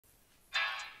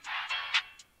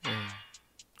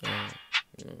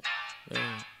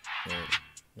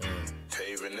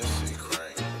Paving this shit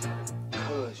crank.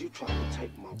 Cuz you trying to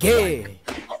take my Yeah.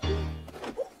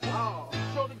 Oh,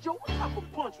 Shorty Joe, what type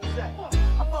of punch was that?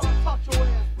 I thought I taught your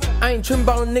ass better. I ain't tripping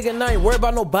about a nigga and I ain't worried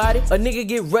about nobody. A nigga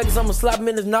get reckless, I'ma slap him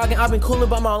in his noggin. I been coolin'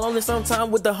 by my lonely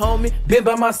sometime with the homie. Been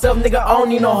by myself, nigga, I don't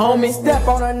need no homie. Step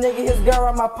on a nigga, his girl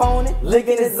on my pony. Look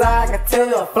in his eye, I can tell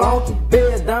you a flunky.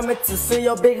 Big dummy to see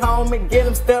your big homie. Get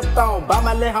him stepped on by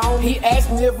my little homie. He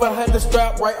asked me if I had the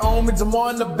strap right on me. Jamal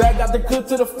in the back, got the clip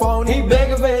to the phone. He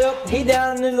begging for help, he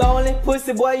down and lonely.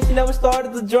 Pussy boy, you should never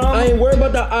started the drum. I ain't worried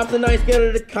about the ops and I ain't scared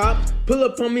of the cops. Pull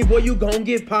up on me, boy, you gon'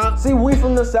 get popped. See, we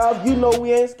from the south, you know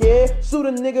we ain't scared. Shoot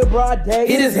a nigga broad day.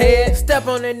 Hit his head, step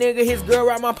on that nigga, his girl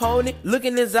ride my pony. Look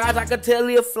in his eyes, I can tell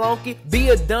he a flunky. Be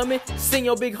a dummy, send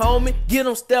your big homie. Get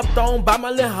him stepped on by my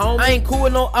little homie. I ain't cool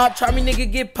with no op, try me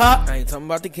nigga get popped. I ain't talking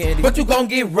about the candy, but you gon'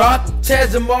 get rocked.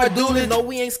 Chaz Jamar Dooley, no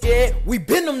we ain't scared. We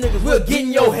been them niggas, we'll get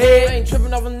in your head. I ain't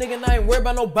tripping off a nigga and I ain't worried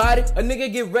about nobody. A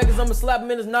nigga get records, I'ma slap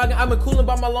him in his noggin. I been coolin'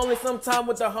 by my lonely sometime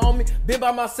with the homie. Been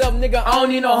by myself, nigga, I don't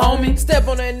need no homie. Step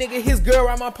on that nigga, his girl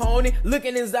ride my pony. Look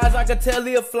in his eyes, I can tell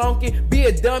he a flunky. Be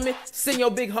a dummy, send your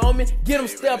big homie. Get him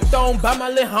stepped on by my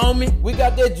little homie. We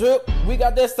got that drip, we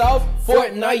got that sauce.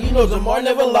 Fortnite, you know Jamar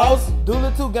never lost.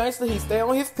 Dooley too gangster, he stay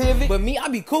on his pivot. But me, I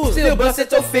be cool, still bust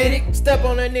at your fitted. Step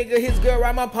on that nigga, his girl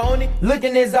ride my pony. Look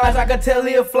in his eyes, I can tell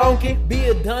he a flunky. Be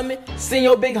a dummy, send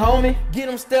your big homie. Get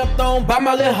him stepped on by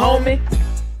my little homie.